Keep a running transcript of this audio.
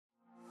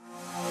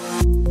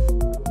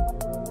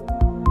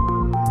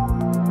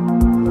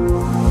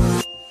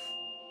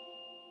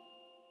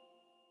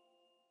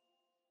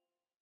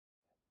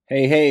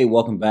Hey,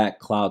 welcome back,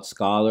 Cloud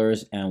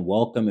Scholars, and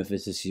welcome if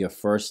this is your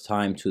first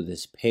time to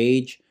this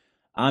page.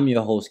 I'm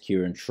your host,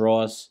 Kieran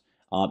Tross.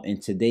 In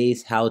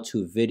today's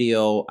how-to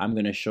video, I'm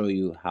going to show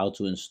you how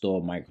to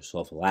install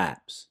Microsoft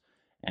Labs.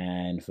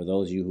 And for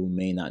those of you who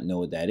may not know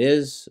what that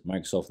is,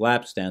 Microsoft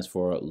Labs stands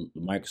for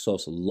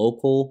Microsoft's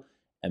Local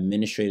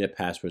Administrative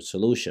Password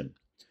Solution.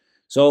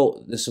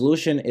 So the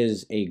solution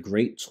is a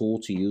great tool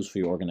to use for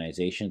your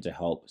organization to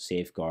help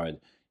safeguard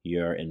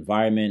your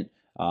environment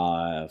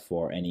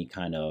for any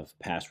kind of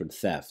password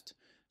theft.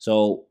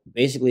 So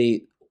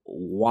basically,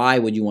 why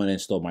would you want to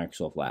install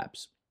Microsoft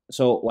Labs?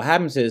 So what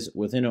happens is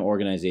within an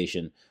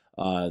organization,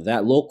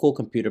 that local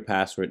computer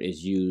password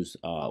is used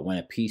when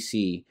a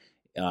PC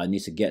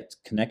needs to get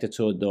connected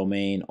to a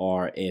domain,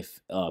 or if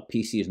a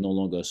PC is no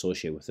longer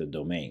associated with a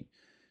domain.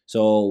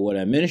 So what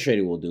an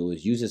administrator will do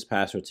is use this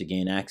password to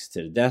gain access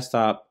to the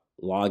desktop,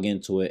 log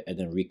into it, and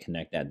then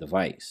reconnect that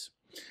device.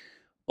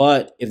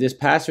 But if this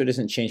password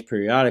isn't changed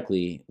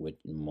periodically, which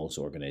in most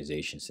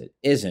organizations it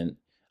isn't,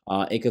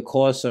 it could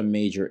cause some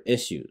major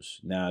issues.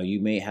 Now, you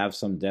may have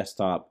some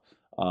desktop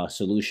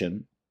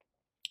solution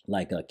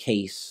like a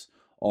case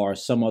or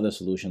some other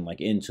solution like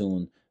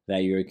Intune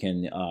that you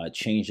can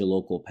change the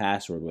local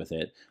password with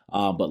it.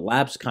 But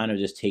Labs kind of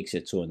just takes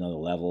it to another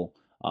level,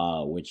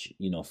 which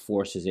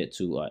forces it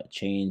to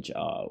change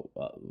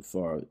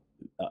for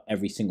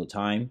every single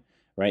time.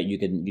 Right, you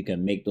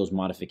can make those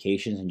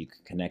modifications and you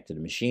can connect to the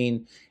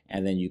machine,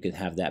 and then you can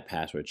have that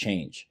password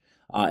change.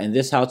 In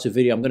this how-to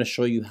video, I'm going to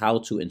show you how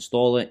to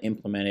install it,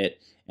 implement it,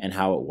 and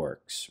how it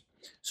works.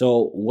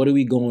 So what are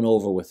we going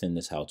over within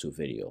this how-to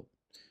video?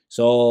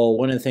 So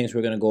one of the things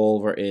we're going to go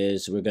over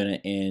is we're going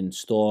to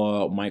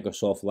install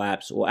Microsoft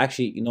Labs. Well,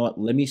 actually, you know what?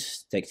 Let me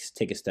take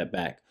a step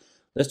back.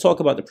 Let's talk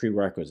about the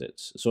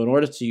prerequisites. So in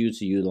order to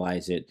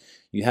utilize it,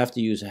 you have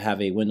to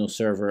have a Windows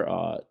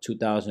Server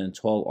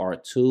 2012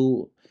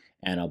 R2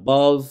 and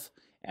above,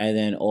 and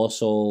then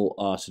also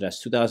so that's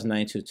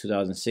 2009 to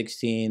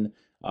 2016,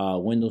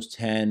 Windows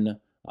 10,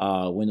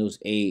 Windows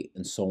 8,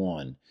 and so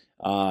on.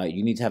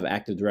 You need to have an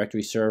Active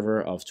Directory server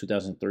of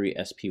 2003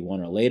 SP1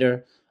 or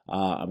later.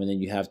 And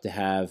then you have to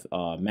have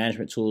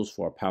management tools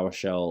for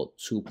PowerShell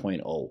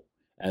 2.0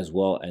 as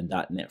well, and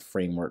 .NET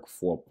Framework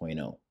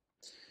 4.0.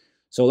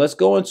 So let's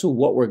go into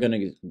what we're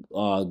going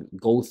to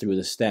go through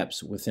the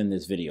steps within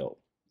this video.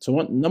 So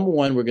number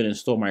one, we're going to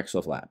install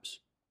Microsoft Labs.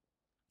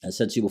 As I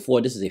said to you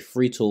before, this is a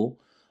free tool.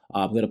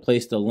 I'm going to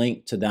place the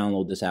link to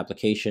download this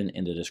application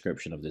in the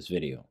description of this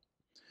video.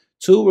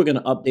 2, we're going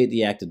to update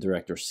the Active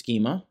Directory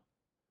schema.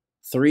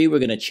 3, we're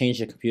going to change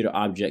the computer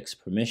objects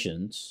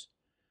permissions.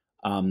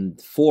 4,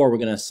 we're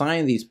going to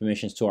assign these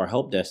permissions to our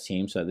help desk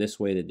team, so this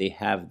way that they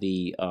have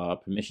the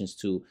permissions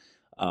to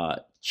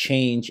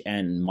change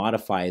and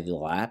modify the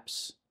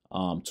Labs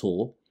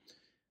tool.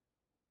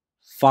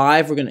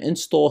 5, we're going to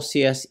install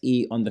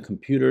CSE on the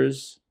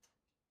computers.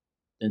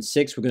 In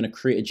 6, we're going to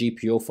create a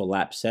GPO for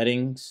Lab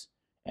settings.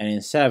 And in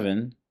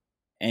 7,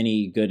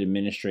 any good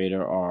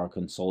administrator or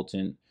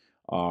consultant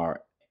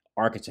or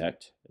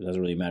architect, it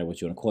doesn't really matter what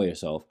you want to call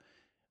yourself,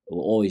 will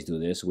always do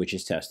this, which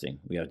is testing.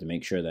 We have to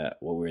make sure that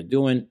what we're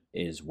doing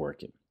is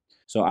working.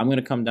 So I'm going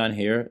to come down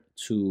here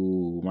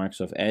to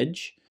Microsoft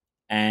Edge,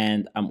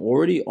 and I'm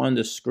already on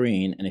the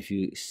screen. And if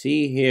you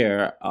see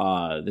here,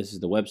 this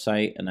is the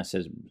website. And as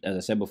I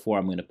said before,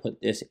 I'm going to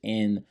put this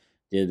in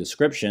the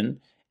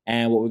description.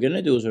 And what we're going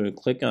to do is we're going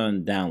to click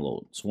on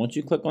download. So once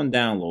you click on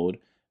download,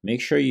 make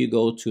sure you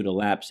go to the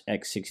Labs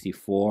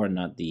x64,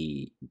 not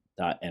the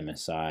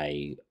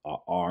 .msi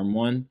ARM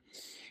one.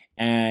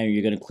 And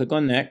you're going to click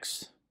on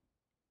next.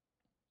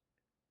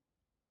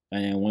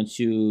 And then once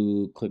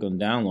you click on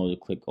download,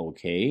 click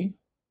OK.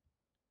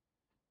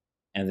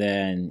 And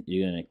then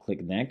you're going to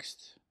click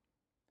next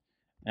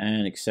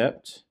and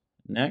accept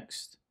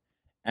next.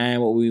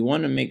 And what we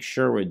want to make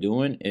sure we're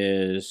doing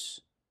is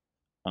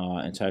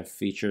type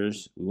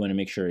features. We want to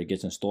make sure it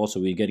gets installed. So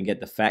we're going to get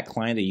the FAT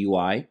client, the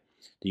UI,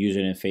 the user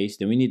interface.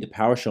 Then we need the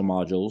PowerShell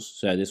modules,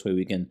 so that this way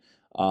we can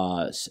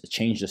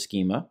change the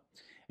schema.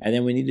 And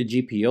then we need the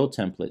GPO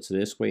template, so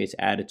this way it's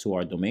added to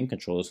our domain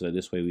controller, so that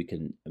this way we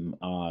can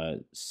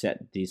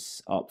set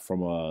this up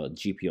from a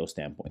GPO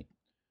standpoint.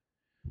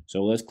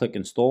 So let's click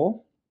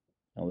install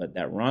and let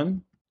that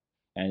run,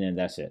 and then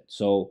that's it.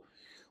 So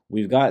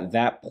we've got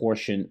that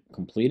portion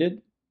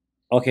completed.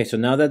 Okay, so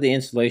now that the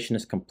installation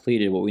is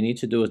completed, what we need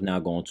to do is now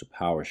go into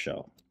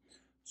PowerShell.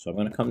 So I'm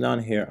going to come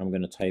down here. I'm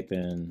going to type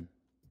in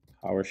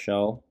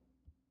PowerShell,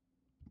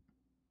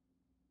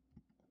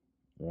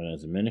 run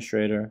as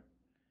administrator.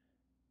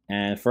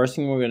 And first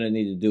thing we're going to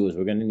need to do is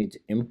we're going to need to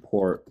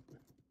import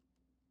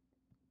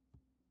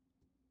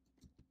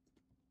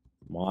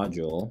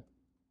module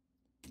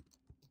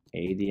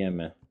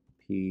adm.pwd.ps.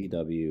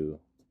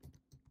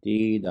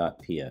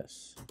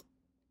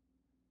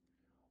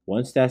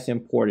 Once that's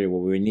imported,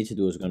 what we need to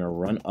do is going to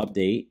run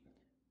update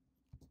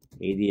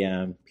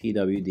adm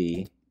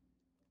pwd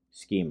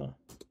schema.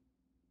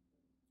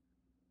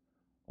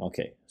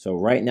 Okay, so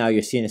right now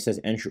you're seeing it says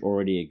entry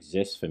already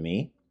exists for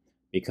me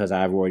because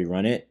I've already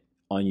run it.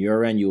 On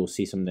your end, you will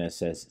see something that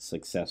says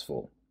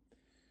successful.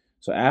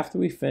 So after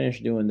we finish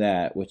doing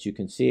that, what you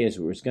can see is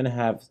we're just going to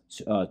have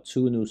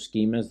two new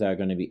schemas that are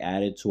going to be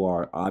added to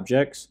our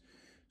objects.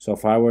 So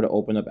if I were to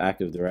open up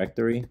Active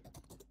Directory,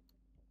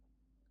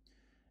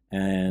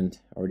 and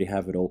already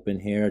have it open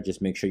here,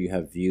 just make sure you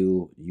have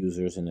View,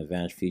 Users, and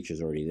Advanced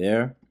Features already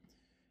there.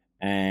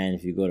 And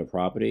if you go to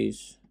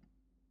Properties,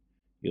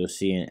 you'll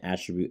see an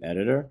Attribute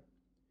Editor.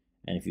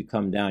 And if you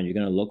come down, you're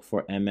going to look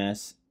for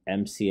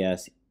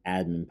MCS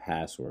admin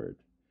password.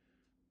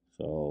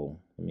 So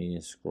let me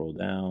scroll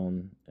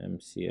down,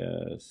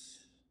 MCS.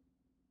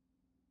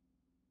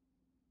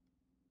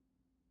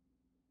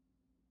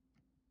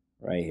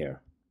 Right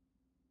here.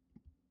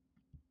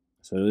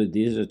 So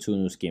these are two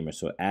new schemas.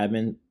 So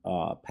admin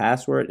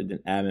password and then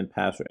admin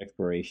password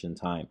expiration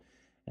time.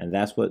 And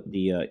that's what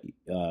the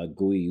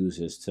GUI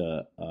uses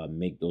to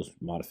make those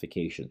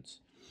modifications.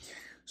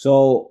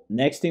 So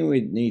next thing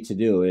we need to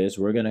do is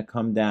we're going to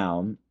come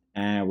down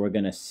and we're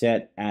going to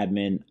set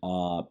admin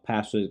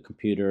password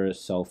computer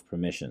self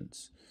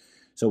permissions.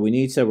 So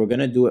we're going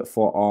to do it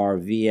for our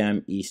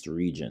VM East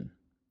region.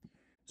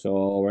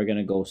 So we're going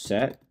to go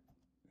set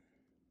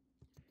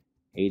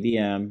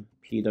ADM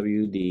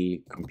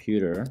PWD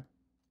computer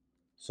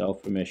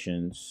self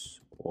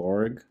permissions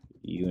org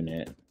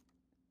unit.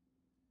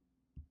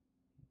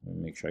 Let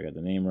me make sure I got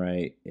the name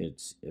right.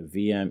 It's a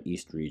VM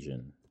East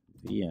region.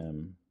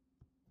 VM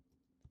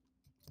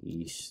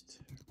East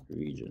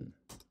region.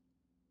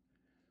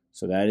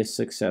 So that is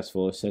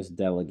successful. It says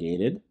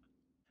delegated.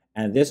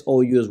 And this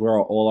OU is where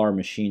all our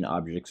machine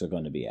objects are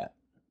going to be at.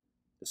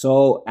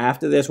 So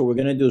after this, what we're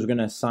going to do is we're going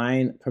to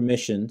assign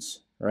permissions,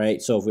 right?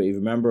 So if we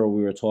remember,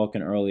 we were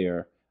talking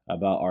earlier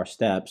about our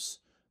steps.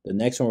 The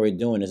next one we're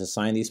doing is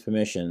assign these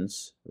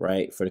permissions,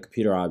 right, for the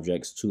computer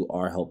objects to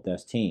our help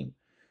desk team.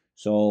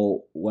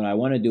 So what I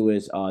want to do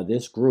is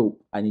this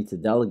group, I need to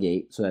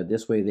delegate so that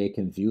this way they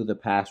can view the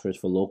passwords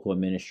for local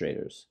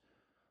administrators.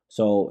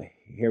 So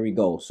here we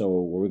go. So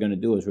what we're going to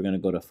do is we're going to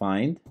go to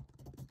find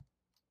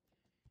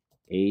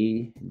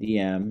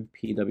ADM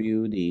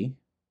PWD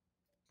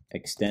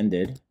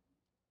extended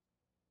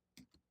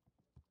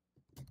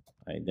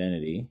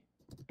identity,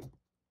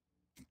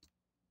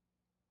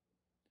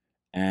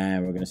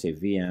 and we're going to say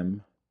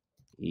VM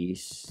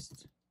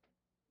East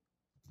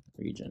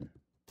region.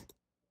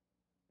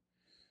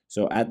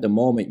 So at the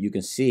moment, you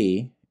can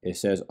see it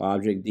says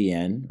object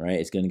DN, right?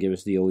 It's going to give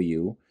us the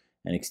OU,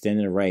 and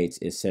extended rights,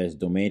 it says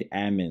domain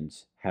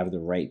admins have the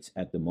rights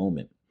at the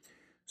moment.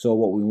 So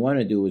what we want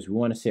to do is we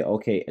want to say,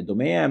 okay,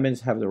 domain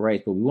admins have the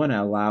rights, but we want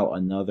to allow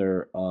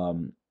another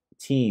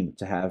team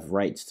to have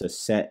rights to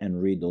set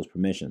and read those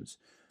permissions.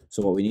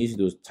 So what we need to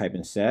do is type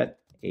in set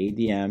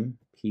ADM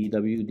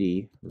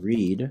PWD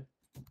read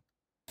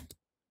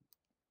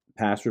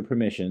password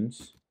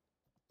permissions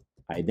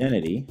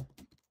identity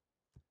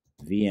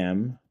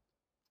VM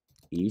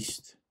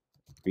East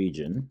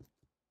region,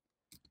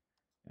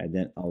 and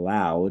then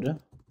allowed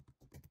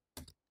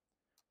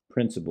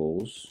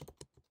principals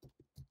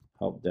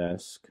help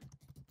desk.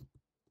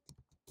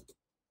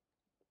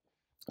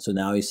 So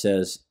now it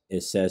says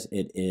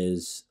it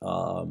is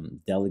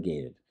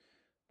delegated.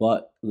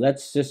 But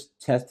let's just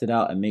test it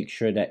out and make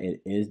sure that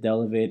it is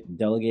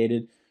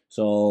delegated.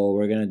 So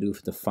we're going to do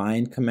the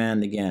find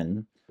command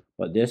again,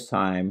 but this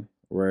time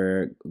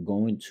we're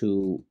going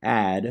to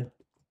add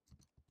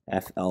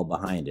FL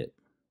behind it.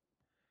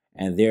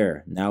 And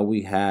there, now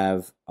we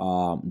have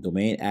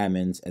domain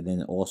admins, and then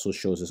it also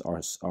shows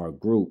us our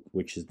group,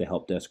 which is the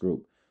help desk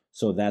group.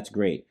 So that's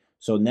great.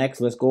 So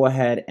next, let's go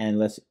ahead and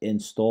let's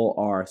install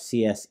our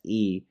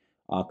CSE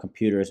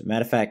computers.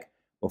 Matter of fact,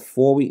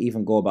 before we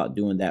even go about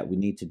doing that, we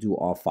need to do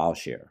our file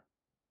share.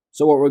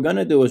 So what we're going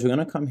to do is we're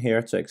going to come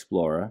here to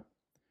Explorer,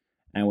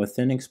 and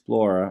within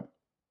Explorer,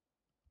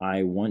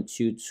 I want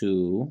you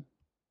to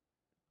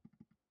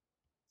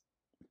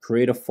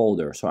create a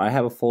folder. So I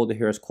have a folder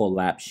here. It's called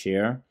Lap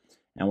Share.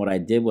 And what I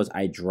did was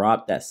I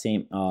dropped that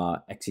same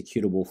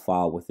executable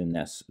file within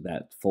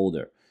that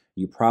folder.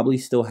 You probably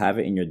still have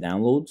it in your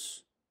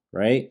downloads,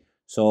 right?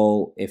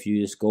 So if you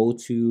just go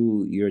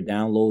to your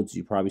downloads,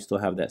 you probably still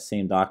have that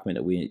same document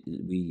that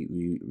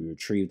we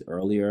retrieved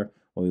earlier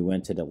when we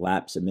went to the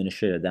Labs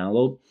Administrator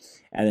download.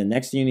 And the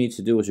next thing you need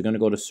to do is you're going to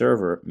go to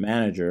Server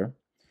Manager.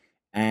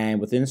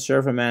 And within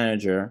Server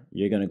Manager,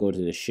 you're going to go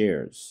to the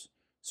shares.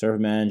 Server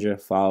Manager,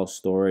 File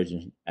Storage,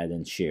 and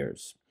then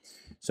Shares.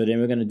 So then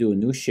we're going to do a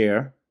new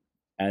share,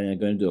 and then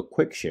we're going to do a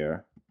quick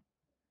share,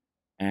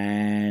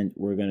 and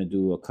we're going to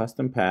do a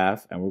custom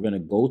path, and we're going to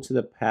go to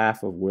the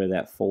path of where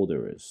that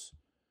folder is.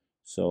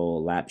 So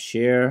Lap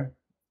Share,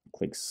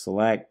 click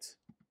Select,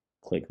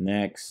 click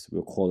Next.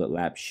 We'll call it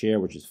Lap Share,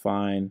 which is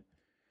fine.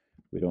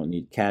 We don't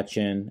need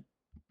catch-in,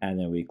 and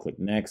then we click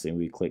Next, and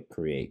we click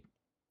Create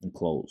and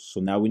Close.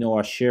 So now we know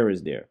our share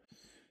is there.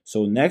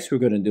 So next we're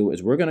going to do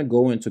is we're going to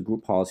go into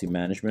Group Policy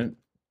Management.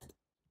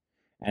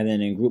 And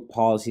then in Group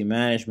Policy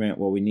Management,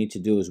 what we need to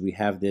do is we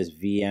have this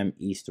VM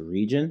East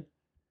region.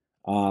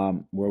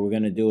 What we're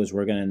going to do is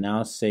we're going to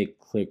now say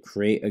click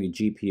Create a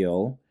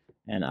GPO,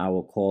 and I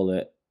will call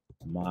it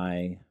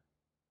my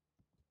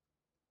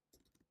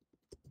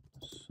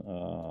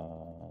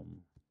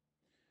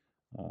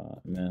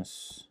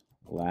MS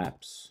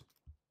Labs,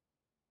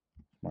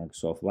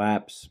 Microsoft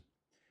Labs.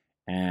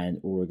 And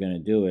what we're going to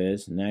do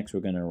is next we're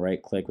going to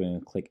right click, we're going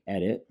to click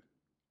edit,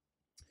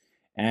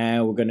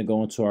 and we're going to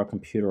go into our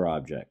computer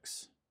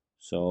objects.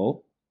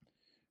 So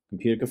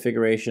computer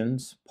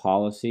configurations,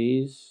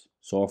 policies,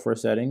 software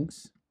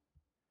settings,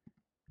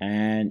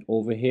 and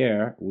over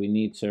here we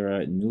need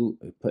to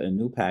put a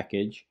new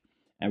package,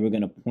 and we're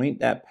going to point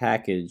that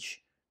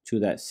package to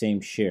that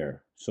same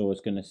share. So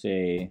it's going to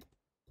say,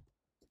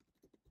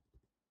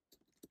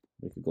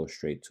 we could go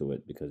straight to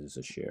it because it's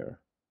a share.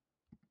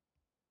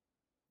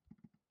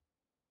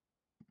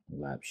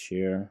 Lab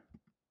share.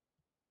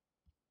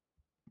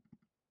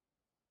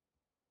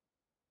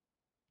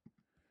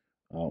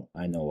 Oh,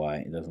 I know why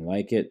it doesn't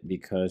like it,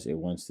 because it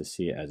wants to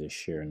see it as a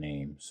share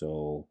name.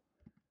 So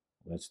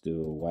let's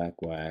do whack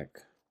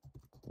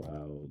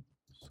cloud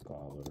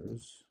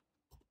scholars.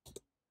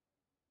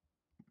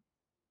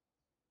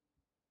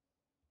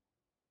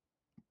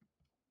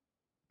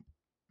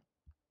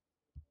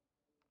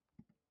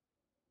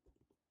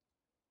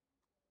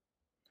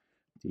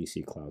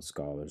 DC Cloud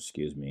Scholars,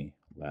 excuse me,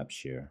 lab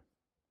share.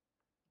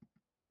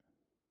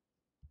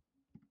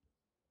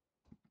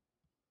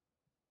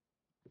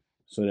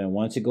 So then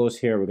once it goes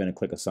here, we're going to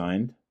click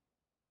assigned,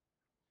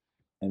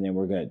 and then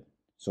we're good.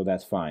 So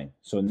that's fine.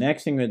 So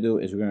next thing we're going to do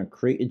is we're going to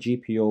create a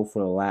GPO for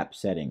the lab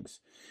settings.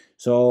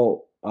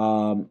 So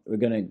we're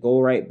going to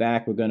go right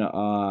back. We're going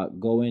to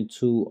go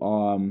into,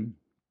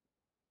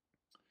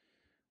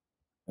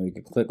 we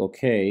can click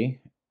OK,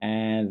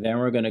 and then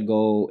we're going to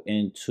go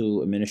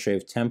into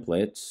administrative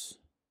templates.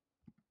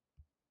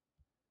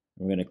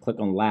 We're going to click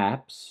on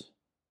labs,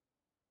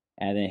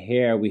 and then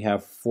here we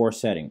have 4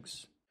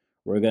 settings.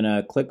 We're going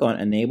to click on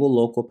enable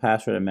local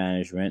password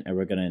management, and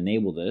we're going to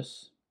enable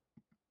this.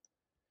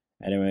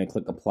 And then we're going to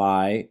click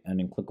apply and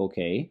then click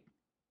OK.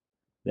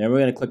 Then we're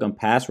going to click on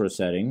password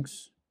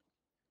settings,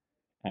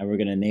 and we're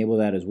going to enable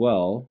that as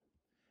well.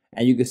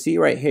 And you can see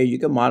right here, you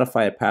can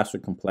modify the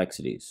password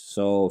complexities.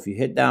 So if you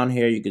hit down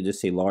here, you could just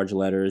say large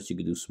letters, you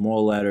could do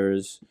small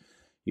letters,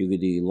 you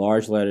could do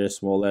large letters,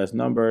 small letters,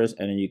 numbers,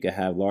 and then you could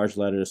have large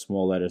letters,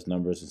 small letters,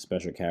 numbers, and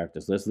special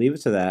characters. Let's leave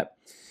it to that.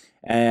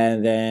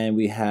 And then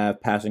we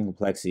have password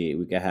complexity.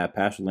 We can have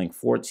password length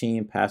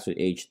 14, password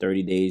age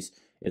 30 days.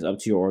 Is up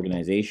to your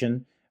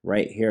organization.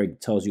 Right here,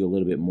 it tells you a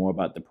little bit more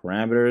about the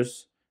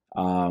parameters,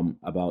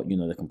 about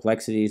the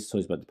complexities. So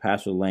it's about the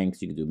password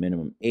lengths. You can do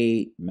minimum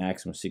 8,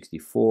 maximum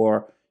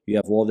 64. You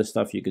have all this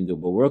stuff you can do,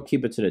 but we'll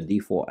keep it to the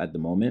default at the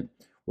moment.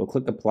 We'll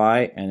click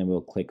apply, and then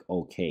we'll click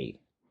OK.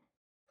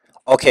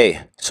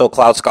 Okay, so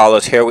Cloud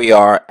Scholars, here we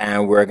are,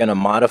 and we're going to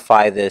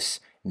modify this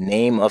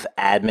name of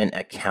admin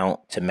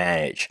account to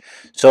manage.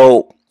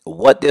 So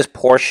what this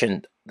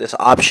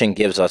option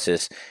gives us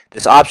is,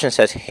 this option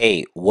says,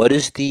 hey, what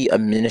is the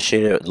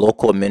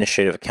local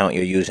administrative account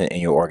you're using in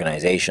your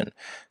organization?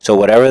 So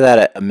whatever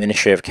that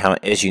administrative account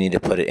is, you need to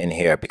put it in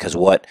here, because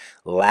what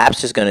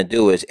Labs is going to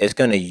do is it's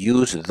going to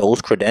use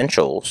those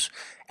credentials,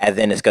 and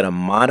then it's going to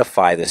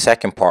modify the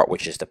second part,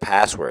 which is the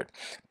password.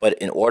 But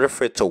in order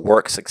for it to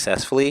work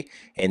successfully,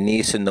 it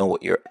needs to know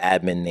what your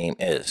admin name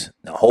is.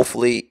 Now,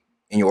 hopefully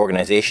in your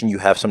organization, you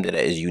have something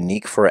that is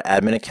unique for an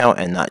admin account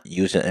and not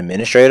use an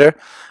administrator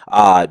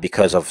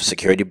because of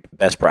security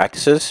best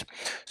practices.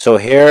 So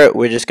here,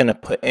 we're just going to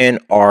put in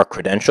our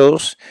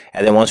credentials.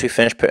 And then once we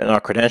finish putting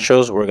our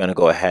credentials, we're going to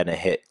go ahead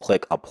and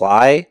click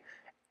apply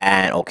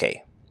and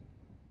OK.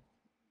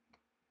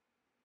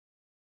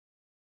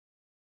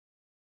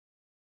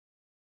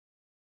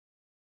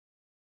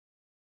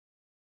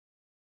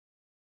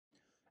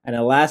 And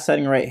the last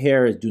setting right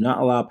here is do not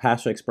allow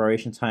password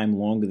expiration time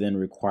longer than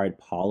required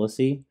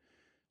policy.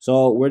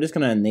 So we're just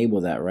going to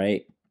enable that,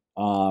 right?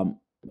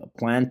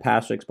 Planned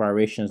password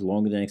expiration is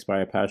longer than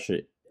expired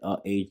password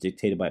age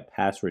dictated by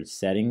password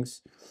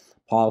settings.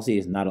 Policy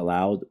is not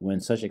allowed. When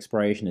such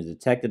expiration is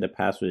detected, the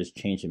password is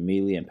changed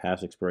immediately and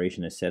password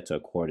expiration is set to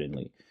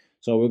accordingly.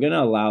 So we're going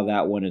to allow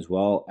that one as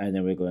well, and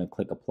then we're going to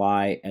click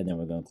apply, and then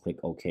we're going to click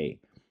OK.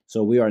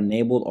 So we are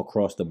enabled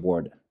across the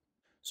board.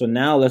 So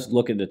now let's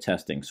look at the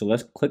testing. So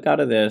let's click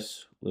out of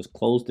this. Let's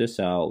close this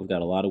out. We've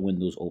got a lot of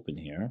windows open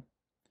here.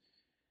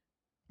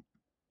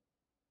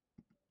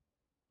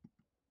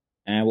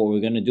 And what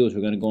we're going to do is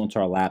we're going to go into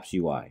our Labs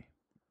UI.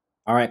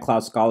 All right,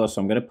 Cloud Scholar. So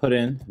I'm going to put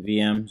in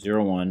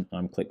VM01.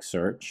 I'm click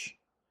search.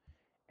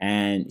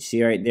 And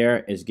see right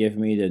there is giving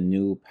me the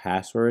new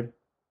password,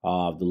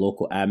 the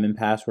local admin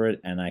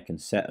password. And I can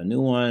set a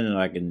new one, and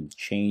I can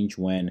change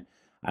when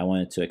I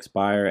want it to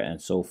expire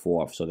and so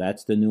forth. So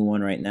that's the new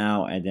one right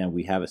now. And then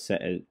we have it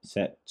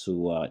set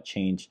to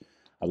change,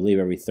 I believe,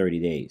 every 30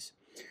 days.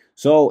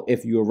 So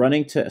if you're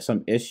running to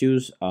some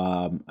issues,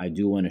 I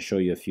do want to show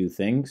you a few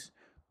things.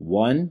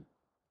 One,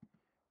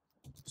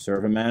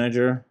 server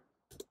manager.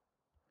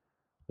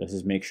 Let's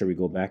just make sure we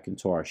go back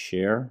into our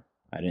share.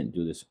 I didn't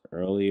do this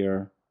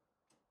earlier.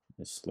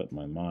 It slipped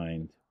my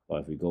mind.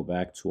 But if we go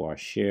back to our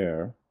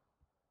share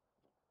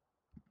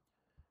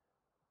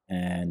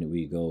and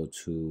we go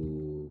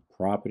to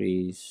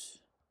properties,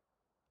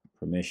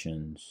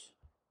 permissions.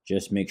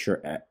 Just make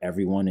sure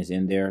everyone is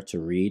in there to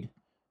read.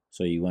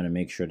 So you want to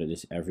make sure that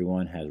this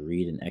everyone has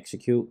read and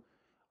execute.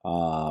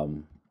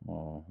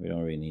 Well, we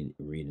don't really need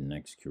read and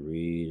execute.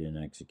 Read and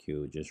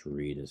execute. Just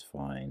read is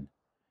fine.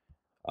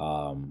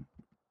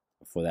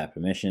 For that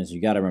permissions,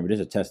 you got to remember this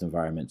is a test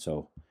environment.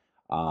 So,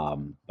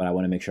 but I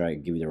want to make sure I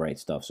give you the right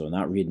stuff. So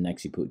not read and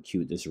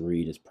execute. This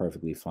read is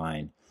perfectly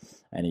fine.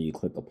 And then you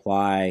click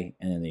apply,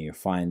 and then you're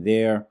fine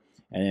there.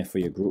 And then for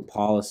your group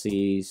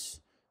policies,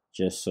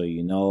 just so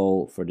you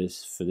know, for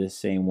this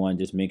same one,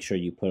 just make sure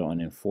you put it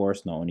on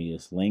enforced, not only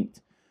just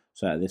linked,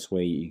 so that this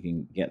way you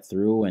can get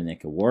through and it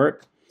can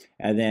work.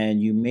 And then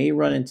you may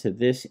run into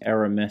this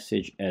error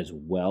message as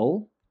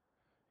well.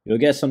 You'll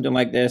get something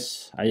like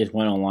this. I just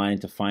went online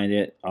to find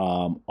it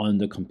on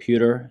the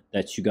computer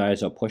that you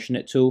guys are pushing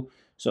it to.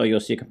 So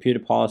you'll see a computer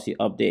policy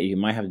update. You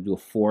might have to do a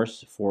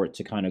force for it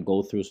to kind of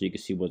go through so you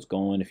can see what's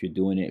going if you're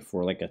doing it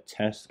for like a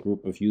test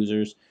group of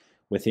users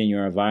within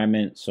your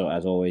environment. So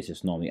as always,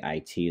 it's normally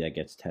IT that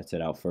gets tested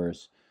out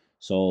first.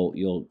 So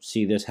you'll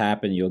see this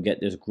happen. You'll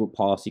get this group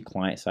policy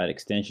client-side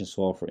extension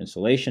software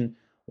installation.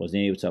 Wasn't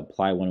able to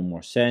apply one or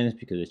more settings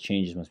because the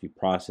changes must be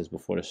processed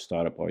before the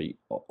startup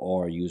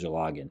or user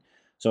login.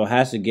 So it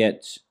has to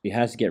get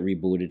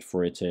rebooted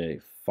for it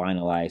to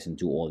finalize and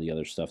do all the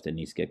other stuff that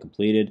needs to get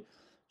completed.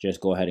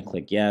 Just go ahead and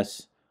click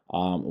yes.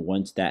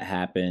 Once that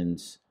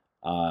happens,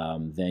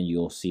 then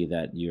you'll see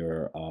that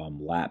your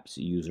lapse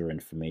user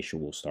information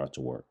will start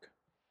to work.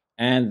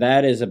 And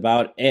that is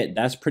about it.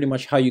 That's pretty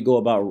much how you go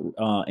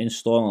about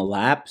installing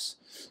Lapse.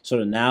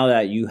 So now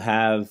that you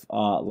have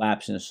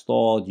Lapse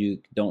installed, you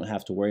don't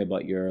have to worry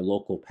about your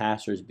local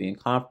passwords being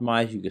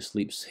compromised. You can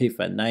sleep safe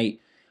at night.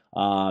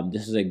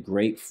 This is a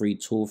great free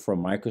tool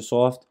from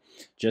Microsoft.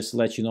 Just to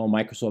let you know,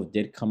 Microsoft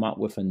did come up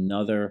with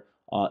another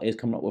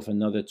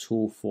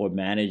tool for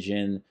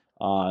managing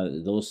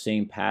those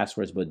same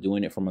passwords, but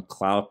doing it from a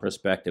cloud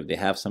perspective. They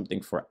have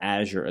something for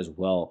Azure as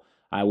well.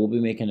 I will be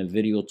making a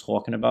video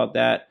talking about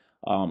that.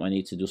 I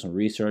need to do some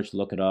research,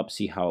 look it up,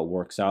 see how it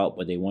works out,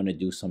 but they want to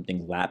do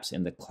something Lapse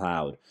in the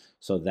cloud.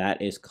 So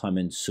that is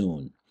coming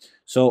soon.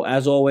 So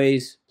as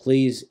always,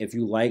 please, if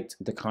you liked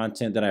the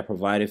content that I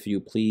provided for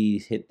you,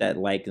 please hit that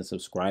like and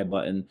subscribe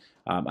button.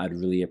 I'd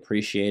really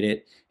appreciate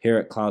it. Here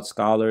at Cloud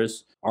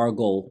Scholars, our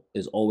goal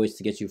is always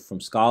to get you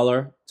from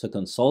scholar to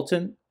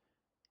consultant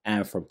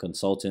and from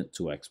consultant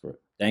to expert.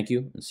 Thank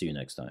you and see you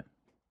next time.